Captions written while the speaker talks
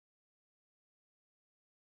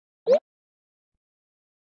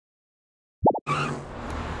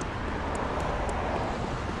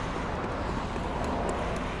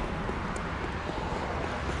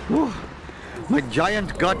Oh, my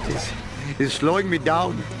giant gut is slowing me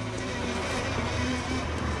down.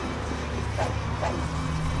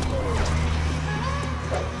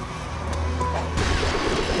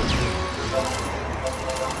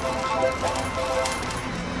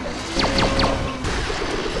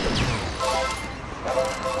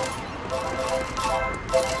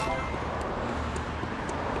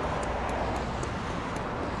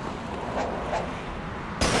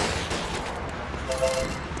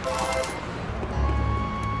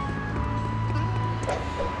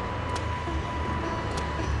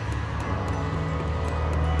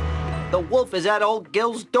 The wolf is at old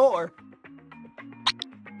Gil's door.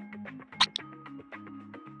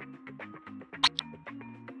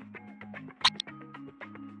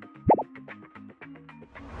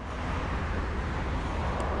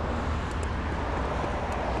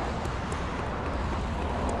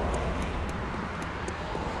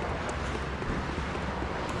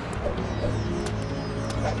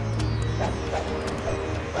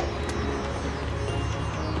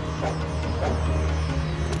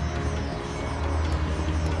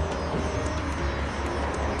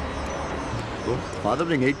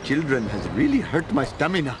 Fathering 8 children has really hurt my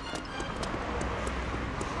stamina.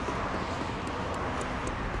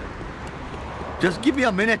 Just give me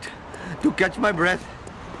a minute to catch my breath.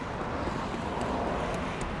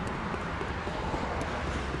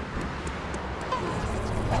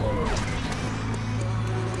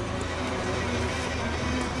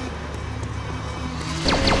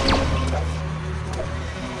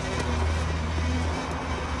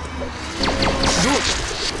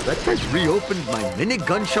 That has reopened my many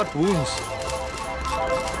gunshot wounds.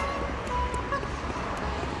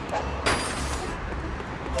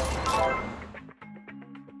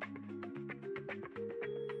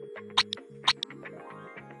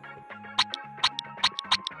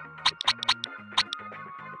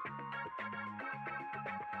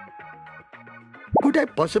 Could I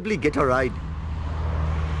possibly get a ride?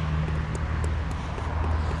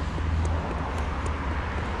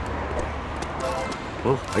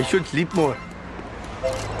 Oh, I should sleep more.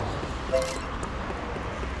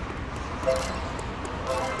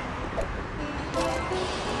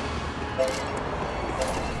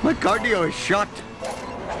 My cardio is shot.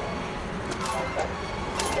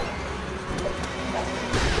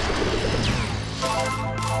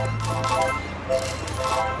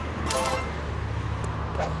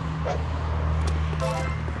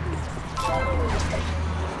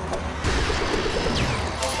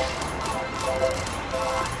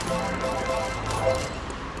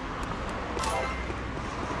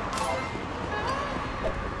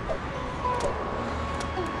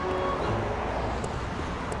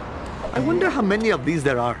 I wonder how many of these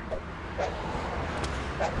there are.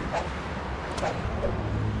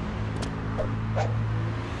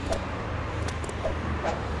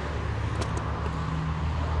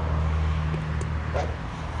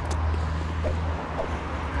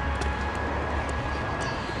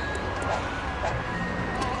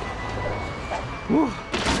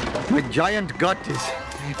 Oh, my giant gut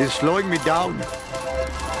is slowing me down.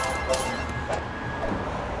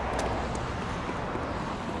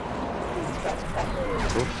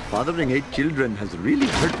 Fathering 8 children has really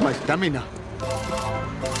hurt my stamina.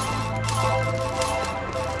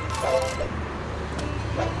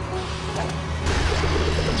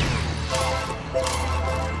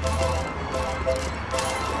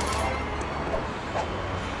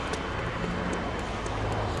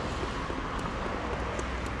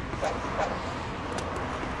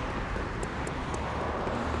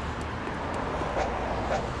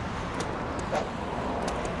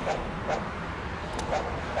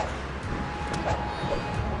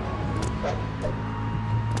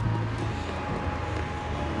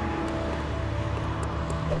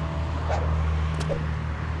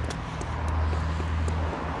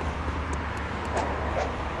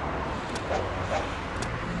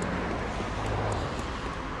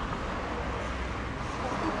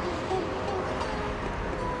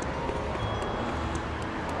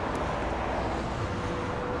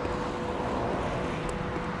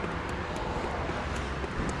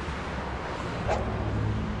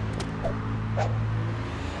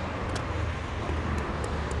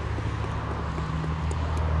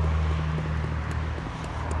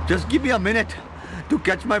 Just give me a minute to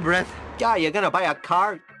catch my breath. Guy, you're gonna buy a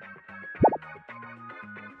car?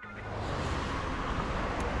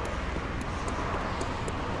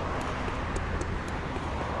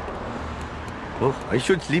 Oh, I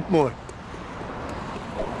should sleep more.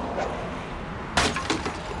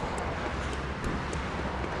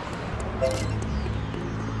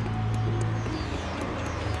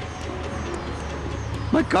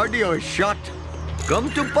 My cardio is shot.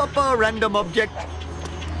 Come to Papa, random object.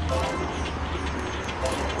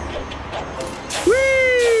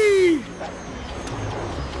 Whee!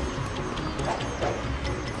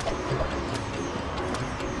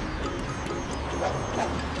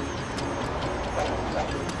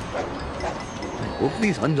 I hope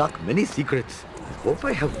these unlock many secrets. I hope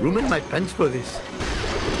I have room in my pants for this.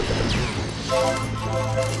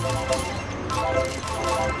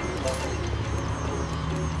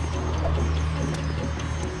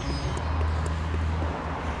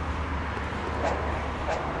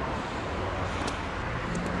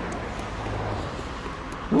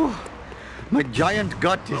 Oh, my giant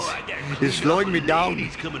gut is slowing me down.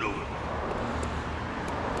 He's coming over.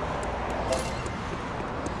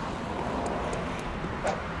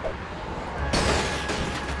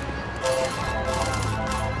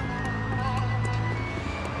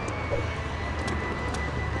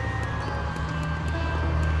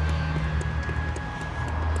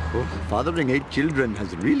 Oh, fathering 8 children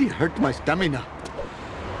has really hurt my stamina.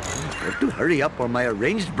 I have to hurry up or my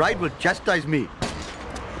arranged bride will chastise me.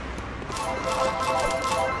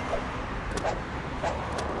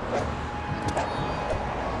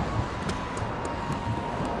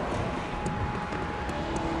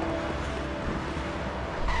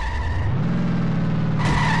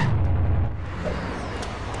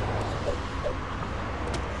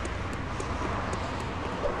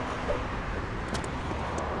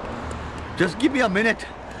 Just give me a minute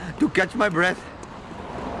to catch my breath.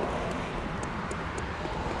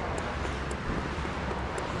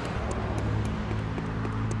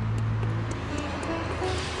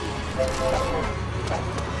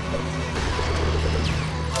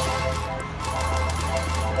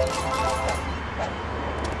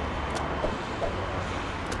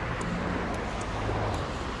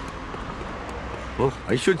 Oh,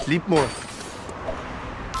 I should sleep more.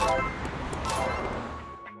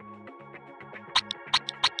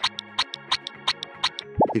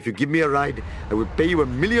 If you give me a ride, I will pay you $1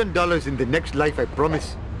 million in the next life, I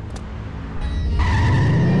promise.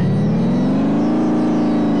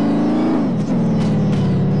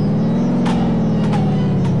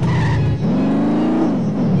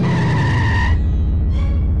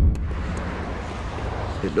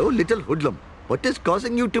 Hello, little hoodlum. What is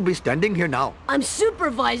causing you to be standing here now? I'm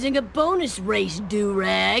supervising a bonus race,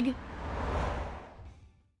 do-rag.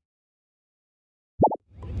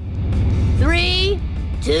 3,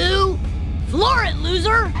 2, floor it,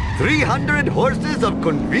 loser! 300 horses of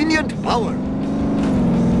convenient power.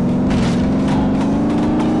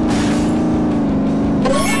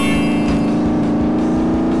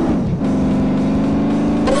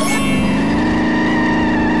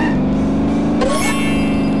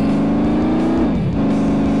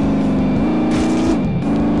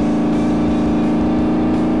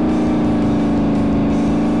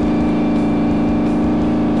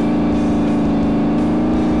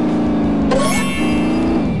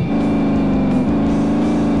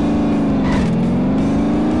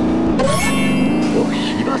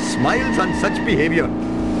 Smiles on such behavior.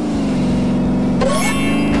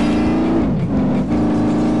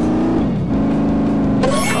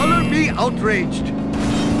 Color me outraged.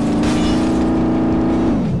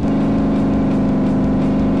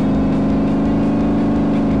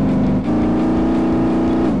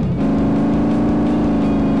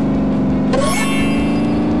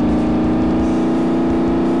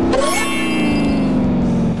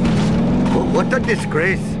 Oh, what a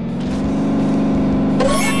disgrace.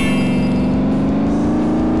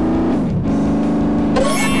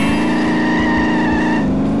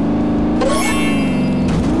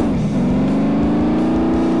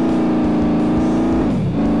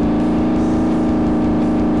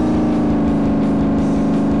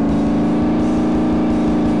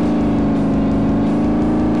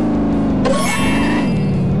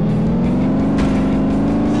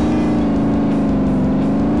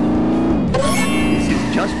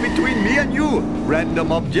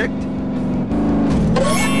 Random object.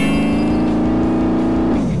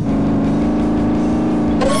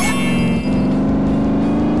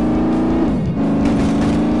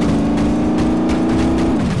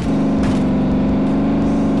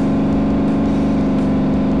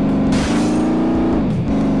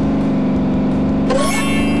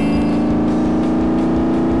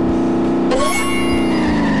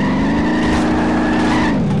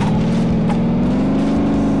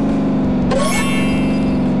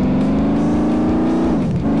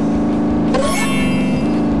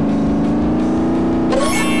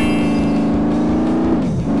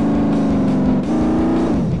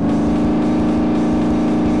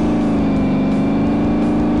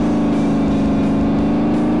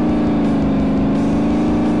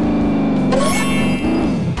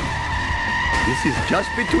 This is just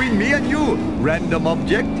between me and you, random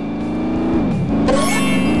object.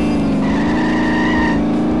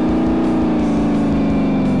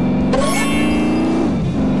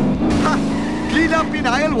 Ha! Clean up in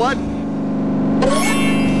aisle 1.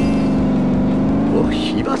 Oh,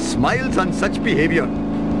 Shiva smiles on such behavior.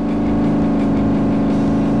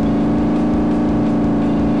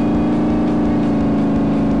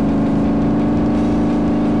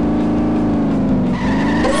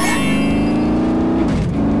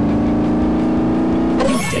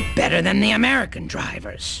 Better than the American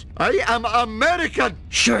drivers. I am American!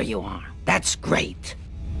 Sure you are. That's great.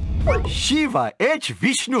 Shiva H.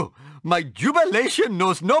 Vishnu, my jubilation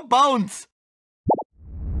knows no bounds.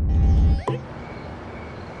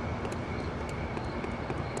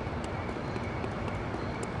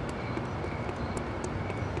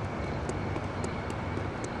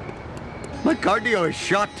 My cardio is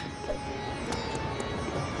shot.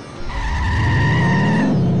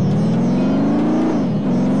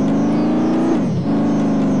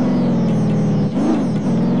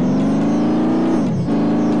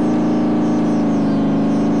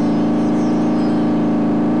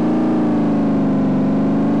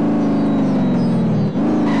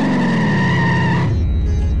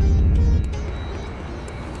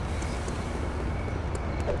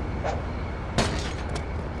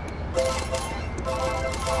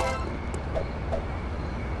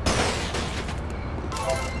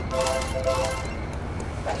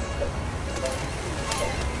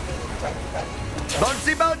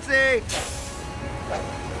 Bouncy, bouncy!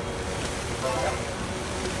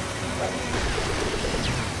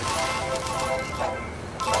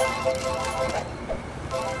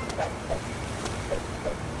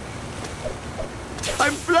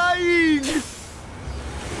 I'm flying!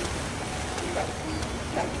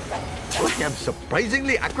 I am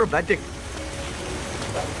surprisingly acrobatic.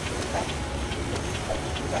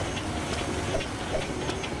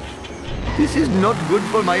 This is not good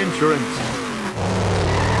for my insurance.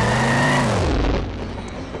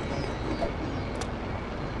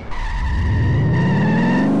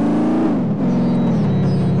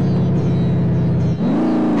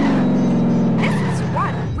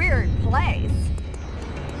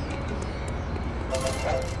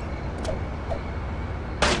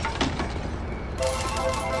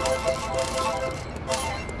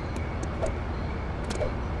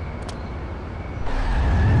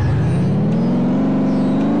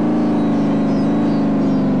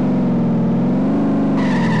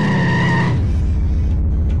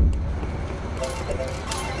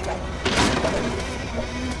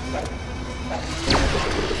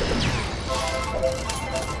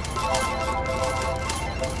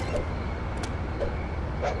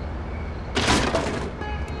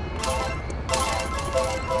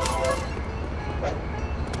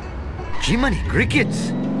 Jiminy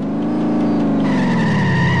crickets!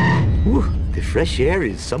 Ooh, the fresh air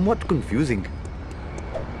is somewhat confusing.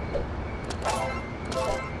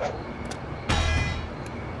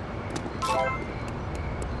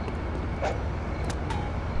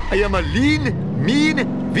 I am a lean, mean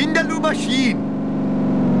Vindaloo machine!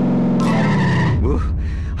 Ooh,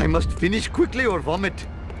 I must finish quickly or vomit.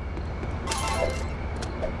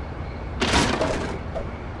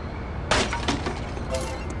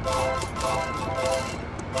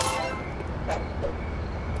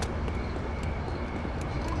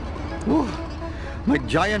 Oh, my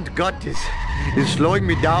giant gut is slowing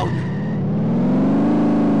me down.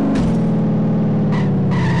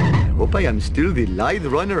 I hope I am still the lithe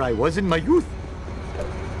runner I was in my youth.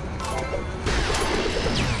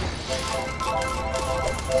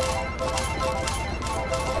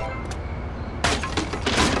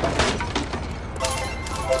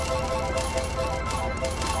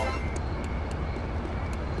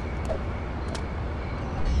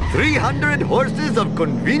 "300 horses of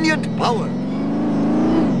convenient power."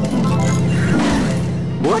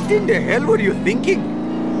 What in the hell were you thinking?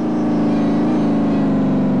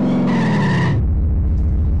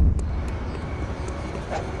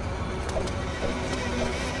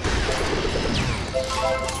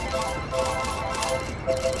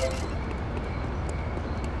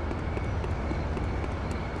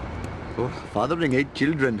 Oh, fathering 8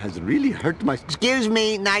 children has really hurt my... Excuse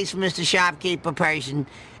me, nice Mr. Shopkeeper person.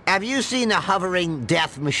 Have you seen a hovering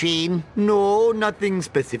death machine? No, nothing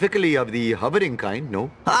specifically of the hovering kind, no.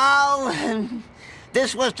 Oh,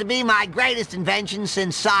 this was to be my greatest invention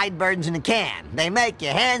since sideburns in a can. They make you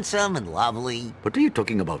handsome and lovely. What are you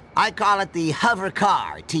talking about? I call it the hover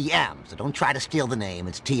car, TM, so don't try to steal the name,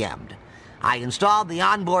 it's TM'd. I installed the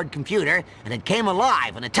onboard computer, and it came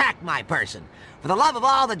alive and attacked my person. For the love of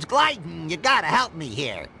all that's gliding, you gotta help me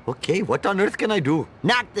here. Okay, what on earth can I do?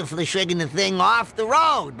 Knock the flishrigging thing off the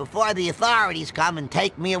road before the authorities come and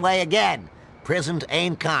take me away again. Prisons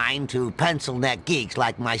ain't kind to pencil-neck geeks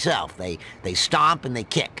like myself. They stomp and they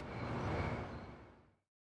kick.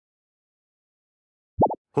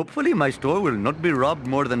 Hopefully my store will not be robbed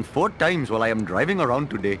more than 4 times while I am driving around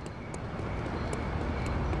today.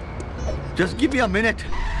 Just give me a minute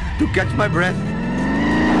to catch my breath.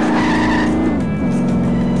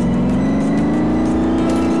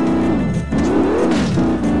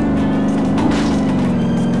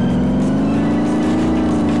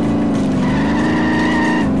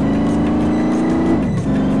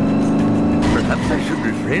 Perhaps I should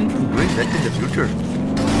refrain from doing that in the future.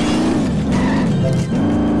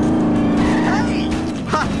 Hey!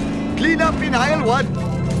 Ha! Clean up in aisle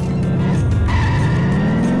 1.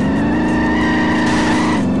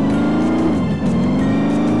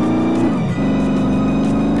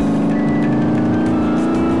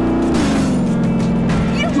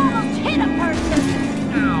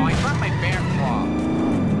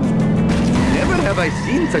 Have I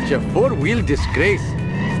seen such a 4-wheel disgrace?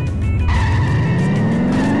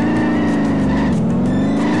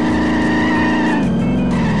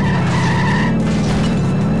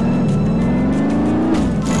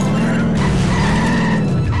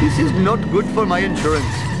 This is not good for my insurance.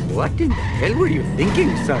 What in the hell were you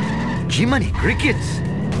thinking, sir? Jiminy crickets!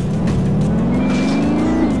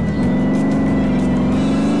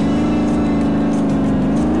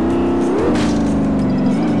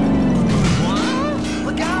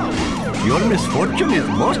 Your misfortune is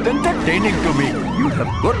most entertaining to me. You have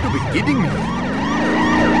got to be kidding me.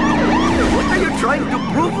 What are you trying to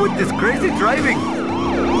prove with this crazy driving?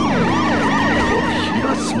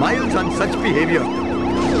 Sheila smiles on such behavior.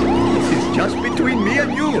 This is just between me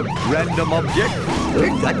and you, random object. Where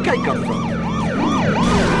did that guy come from?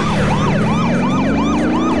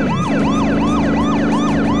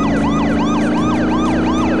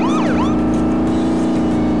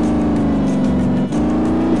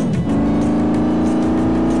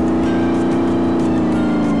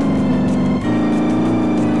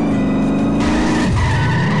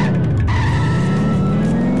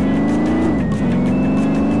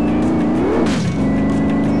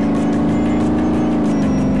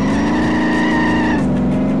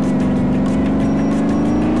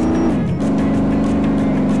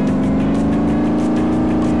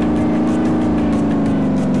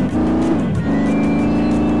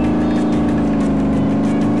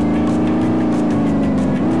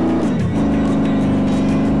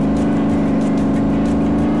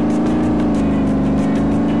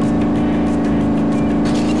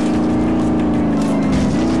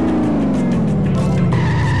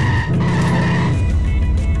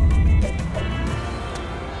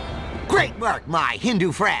 Work, my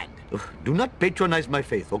Hindu friend. Do not patronize my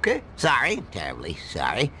faith, okay? Sorry, terribly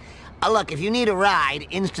sorry. Look, if you need a ride,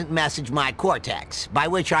 instant message my Cortex, by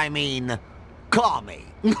which I mean, call me.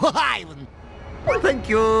 Thank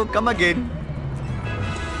you. Come again.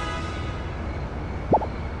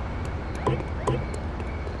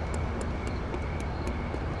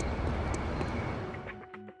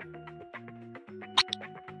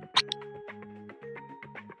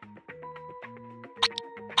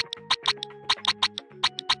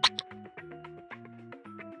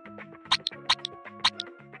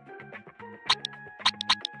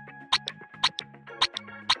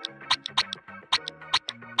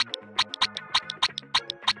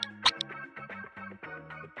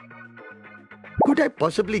 Could I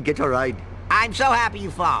possibly get a ride? I'm so happy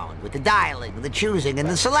you phoned, with the dialing, the choosing, and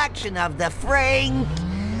the selection of the Frank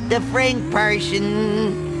person.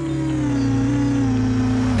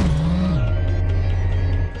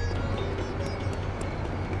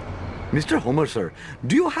 Mr. Homer, sir,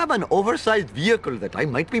 do you have an oversized vehicle that I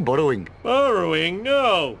might be borrowing? Borrowing?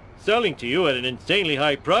 No. Selling to you at an insanely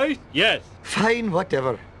high price? Yes. Fine,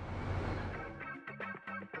 whatever.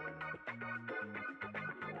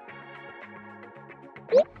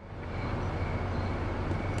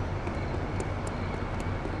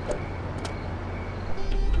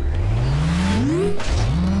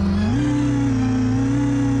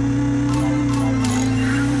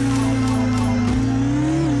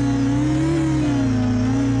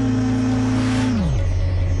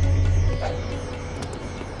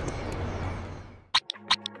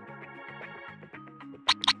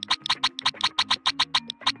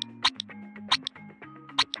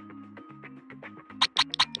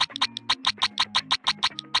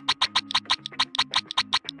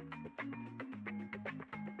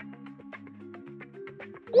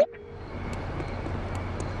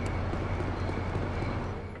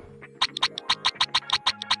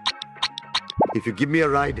 If you give me a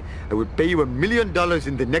ride, I will pay you $1 million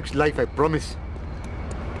in the next life, I promise.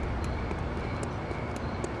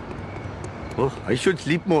 Oh, I should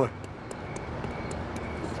sleep more.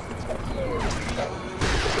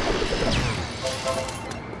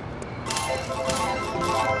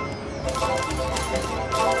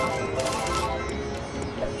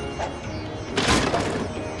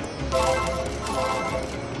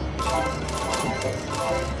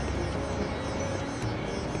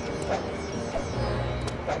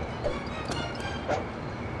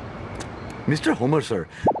 Mr. Homer, sir.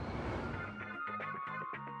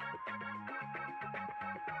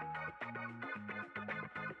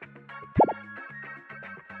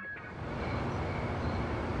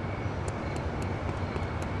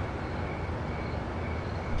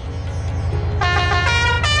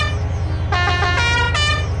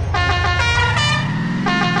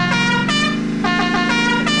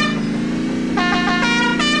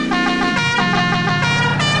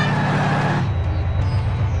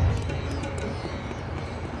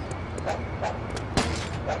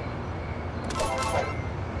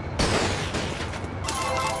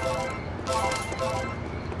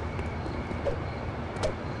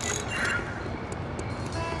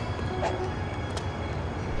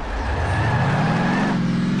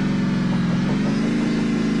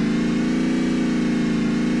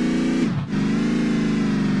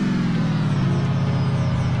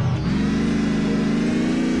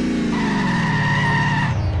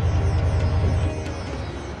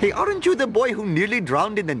 Hey, aren't you the boy who nearly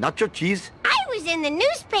drowned in the nacho cheese? I was in the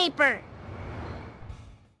newspaper.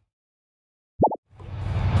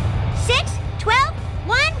 6, 12,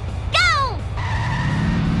 1, go!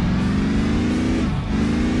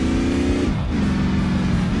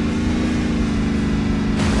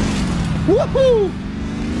 Woohoo!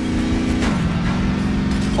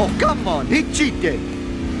 Oh, come on, he cheated.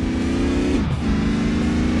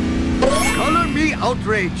 Color me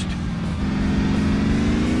outraged.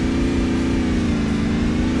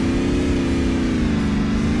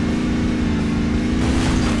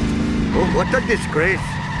 Oh, what a disgrace.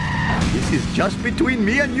 This is just between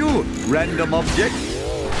me and you, random object.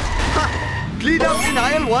 Ha! Clean up in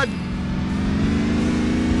aisle 1.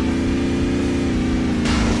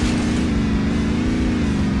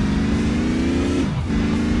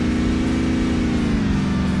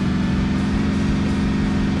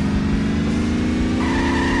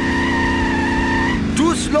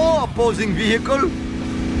 Too slow, opposing vehicle.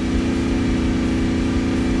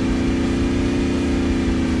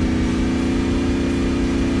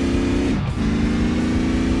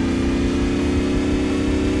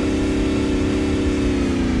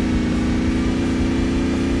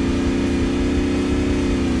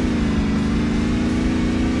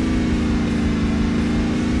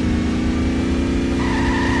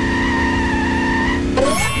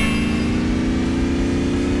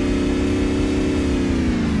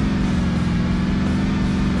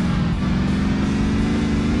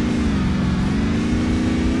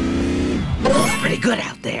 Good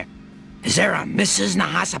out there. Is there a Mrs.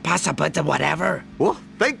 Nahasa Pasa Pata whatever? Oh,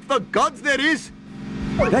 thank the gods there is.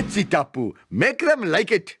 That's it, Apu. Make them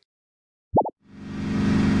like it.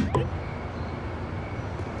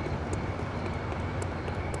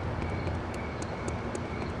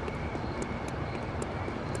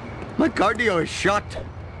 My cardio is shot.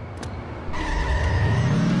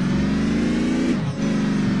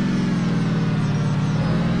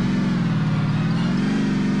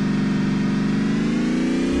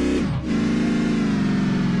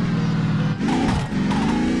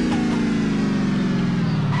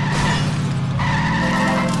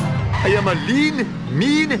 I am a lean,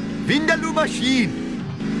 mean Vindaloo machine.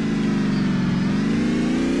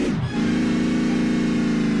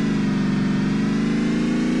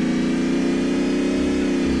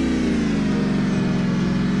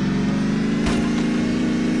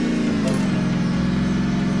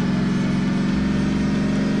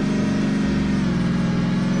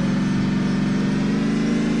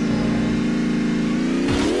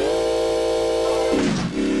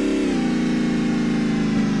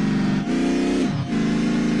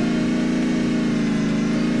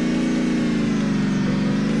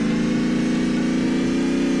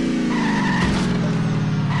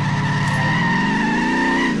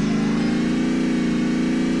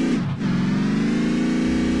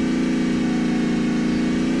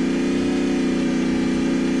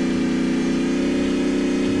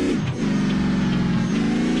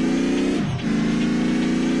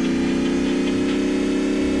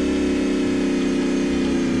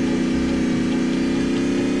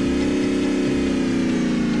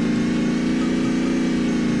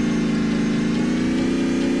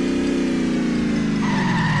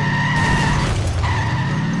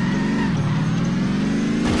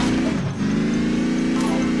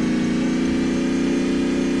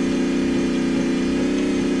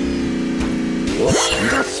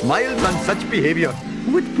 smiles on such behavior.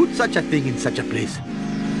 Who would put such a thing in such a place?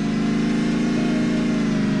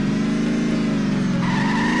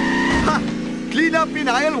 Ha! Clean up in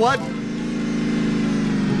aisle 1.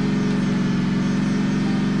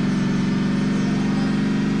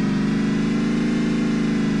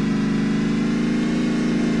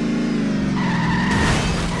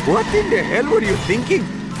 What in the hell were you thinking?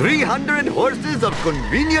 300 horses of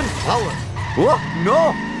convenient power. Oh,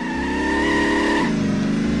 no!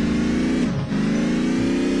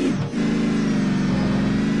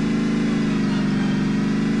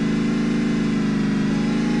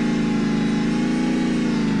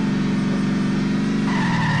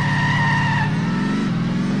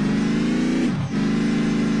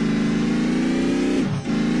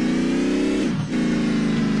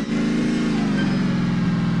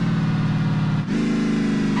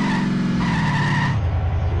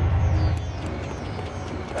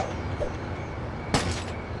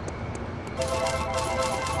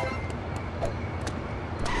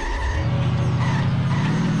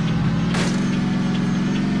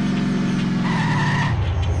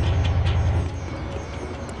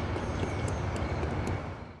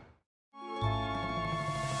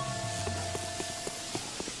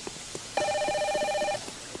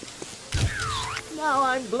 Now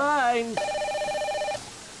I'm blind.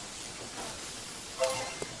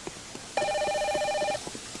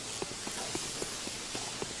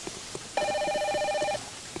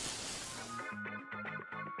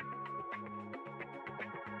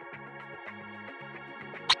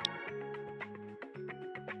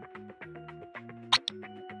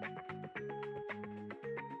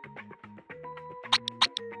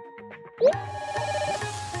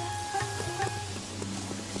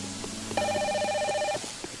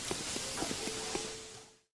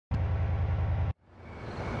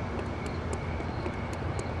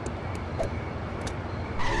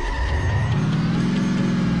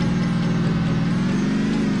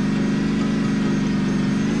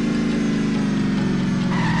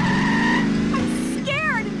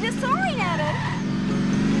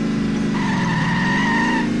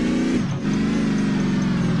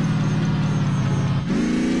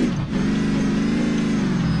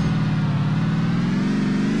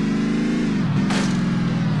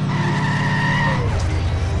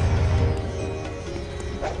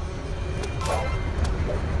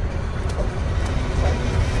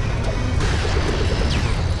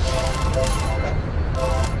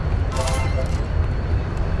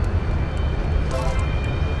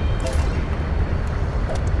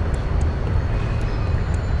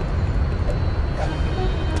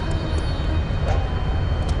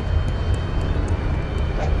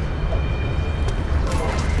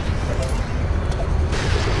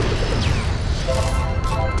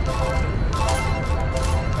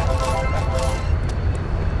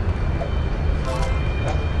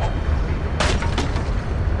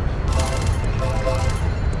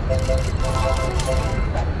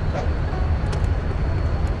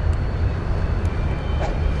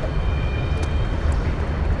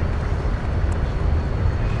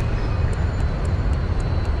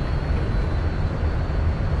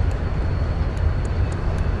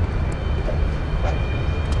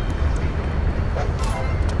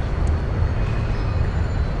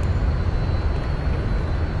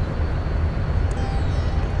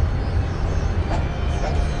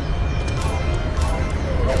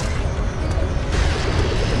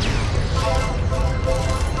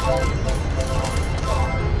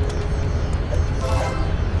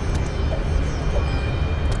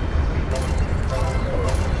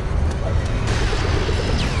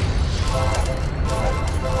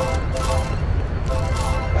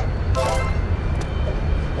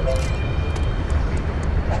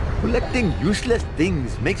 Collecting useless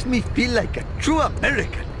things makes me feel like a true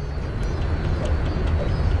American.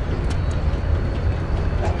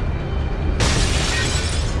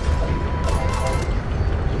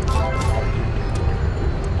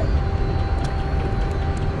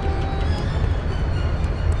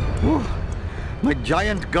 Oh, my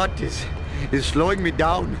giant gut is slowing me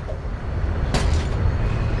down.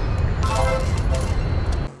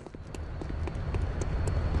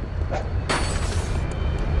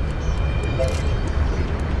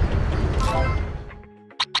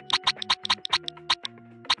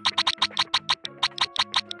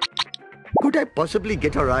 Could I possibly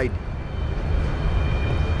get a ride?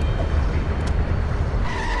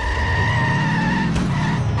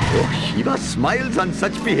 Oh, Shiva smiles on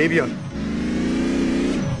such behavior.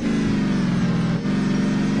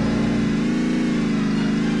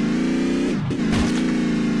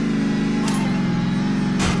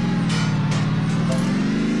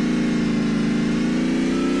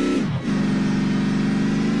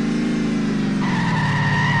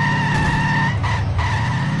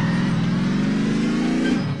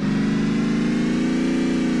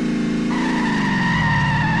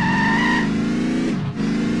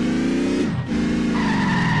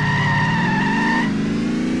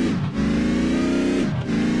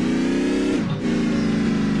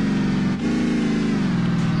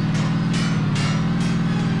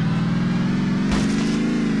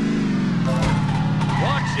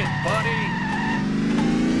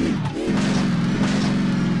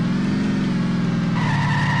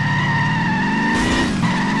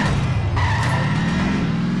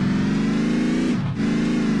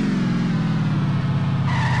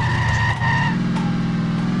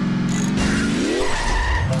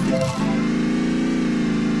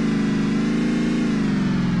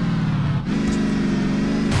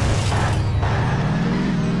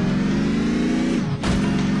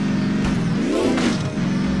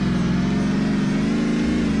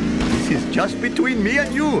 This is just between me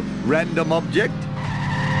and you, random object.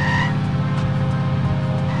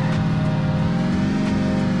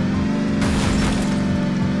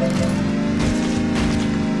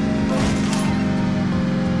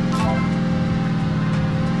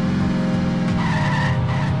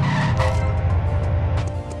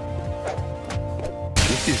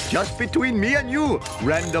 This is just between me and you,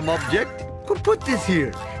 random object. Who put this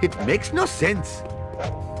here? It makes no sense.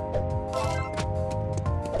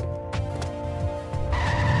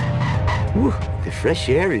 Ooh, the fresh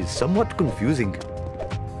air is somewhat confusing.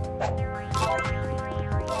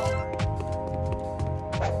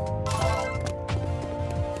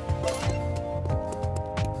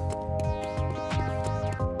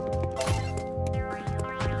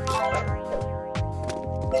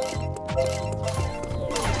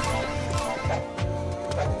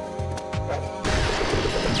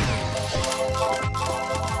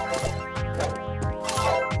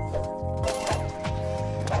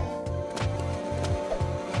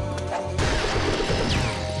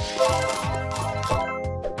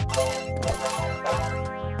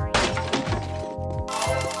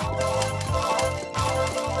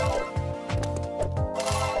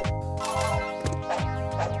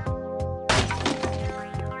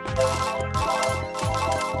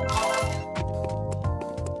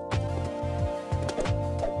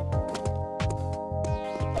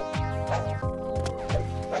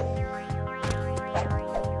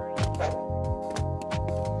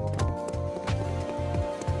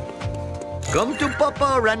 Come to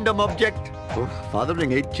Papa, random object. Oh,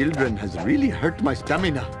 fathering 8 children has really hurt my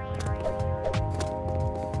stamina.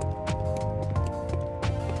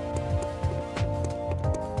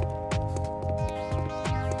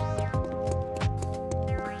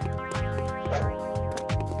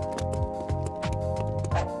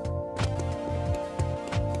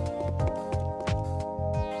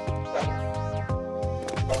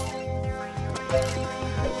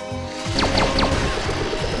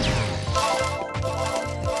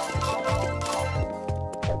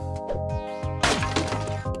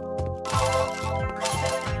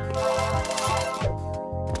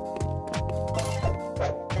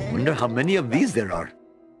 Wonder how many of these there are.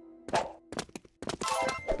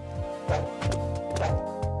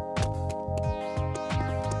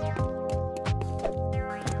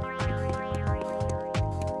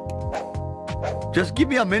 Just give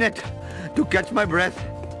me a minute to catch my breath.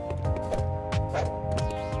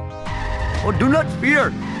 Oh, do not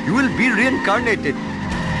fear. You will be reincarnated.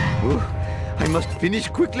 Oh, I must finish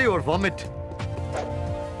quickly or vomit.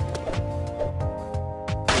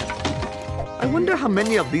 I wonder how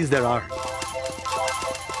many of these there are.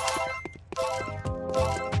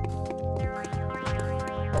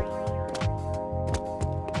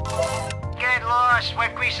 Get lost.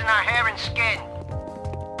 We're greasing our hair and skin.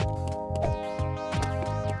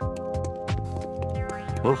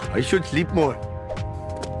 Oh, I should sleep more.